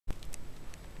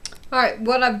All right,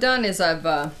 what I've done is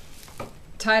I've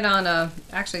tied on a,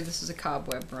 actually this is a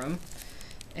cobweb broom,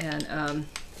 and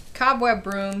cobweb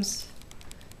brooms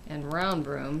and round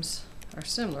brooms are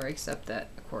similar, except that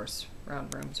of course round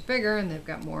brooms are bigger and they've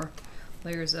got more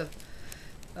layers of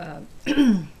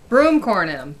broom core in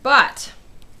them. But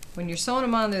when you're sewing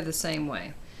them on, they're the same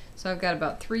way. So I've got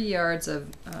about 3 yards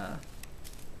of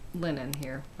linen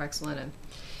here, wax linen.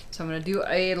 So I'm going to do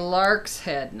a lark's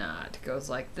head knot. It goes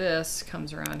like this,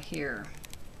 comes around here.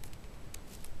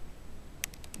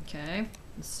 Okay,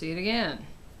 let's see it again.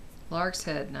 Lark's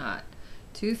head knot.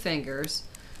 2 fingers.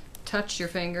 Touch your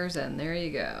fingers and there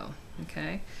you go.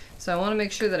 Okay, so I want to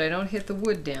make sure that I don't hit the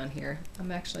wood down here.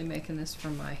 I'm actually making this for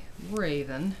my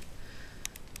raven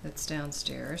that's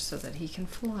downstairs so that he can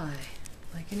fly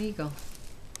like an eagle.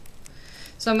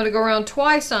 So I'm going to go around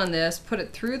twice on this, put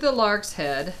it through the lark's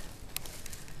head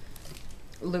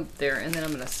loop there, and then I'm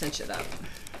going to cinch it up.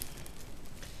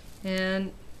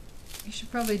 And you should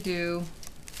probably do,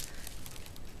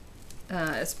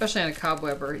 especially on a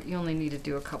cobwebber, you only need to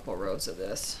do a couple rows of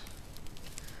this.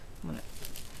 I'm going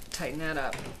to tighten that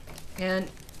up. And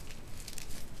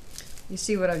you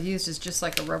see what I've used is just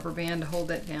like a rubber band to hold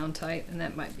that down tight, and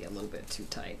that might be a little bit too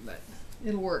tight, but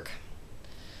it'll work.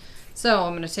 So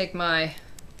I'm going to take my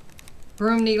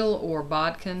broom needle or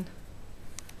bodkin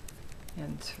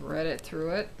and thread it through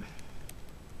it.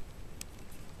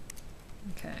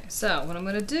 Okay, so what I'm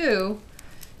going to do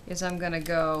is I'm going to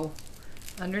go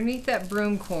underneath that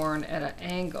broom corn at an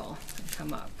angle and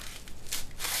come up.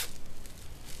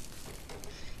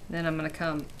 And then I'm going to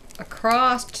come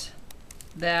across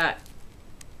that,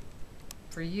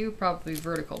 for you probably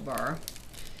vertical bar,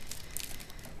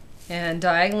 and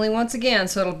diagonally once again,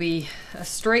 so it'll be a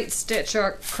straight stitch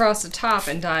across the top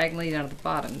and diagonally down at the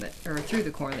bottom, or through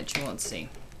the corn that you won't see.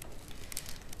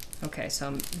 Okay, so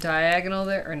I'm diagonal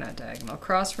there, or not diagonal,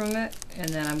 across from it, and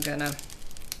then I'm gonna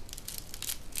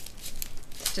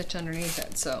stitch underneath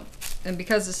it. So, and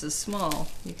because this is small,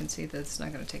 you can see that it's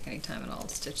not going to take any time at all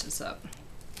to stitch this up.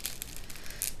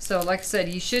 So like I said,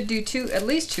 you should do at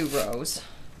least 2 rows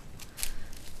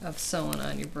of sewing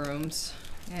on your brooms,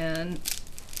 and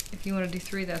if you want to do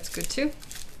 3, that's good too.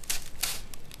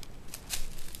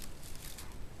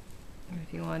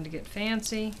 If you wanted to get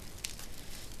fancy,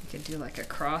 you could do like a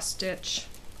cross stitch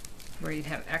where you'd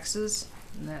have X's,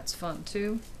 and that's fun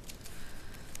too.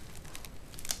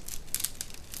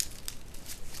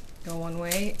 Go one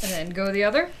way and then go the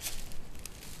other.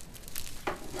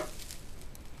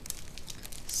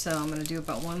 So I'm going to do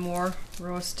about 1 more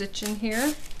row of stitching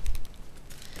here.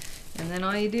 And then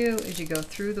all you do is you go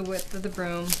through the width of the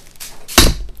broom,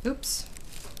 oops,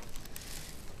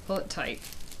 pull it tight,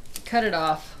 cut it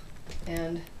off,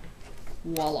 and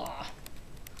voila.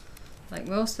 Like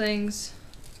most things,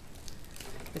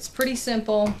 it's pretty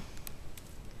simple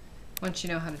once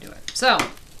you know how to do it. So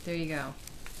there you go.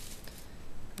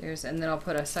 And then I'll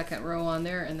put a second row on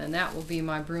there, and then that will be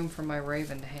my broom for my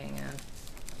raven to hang on.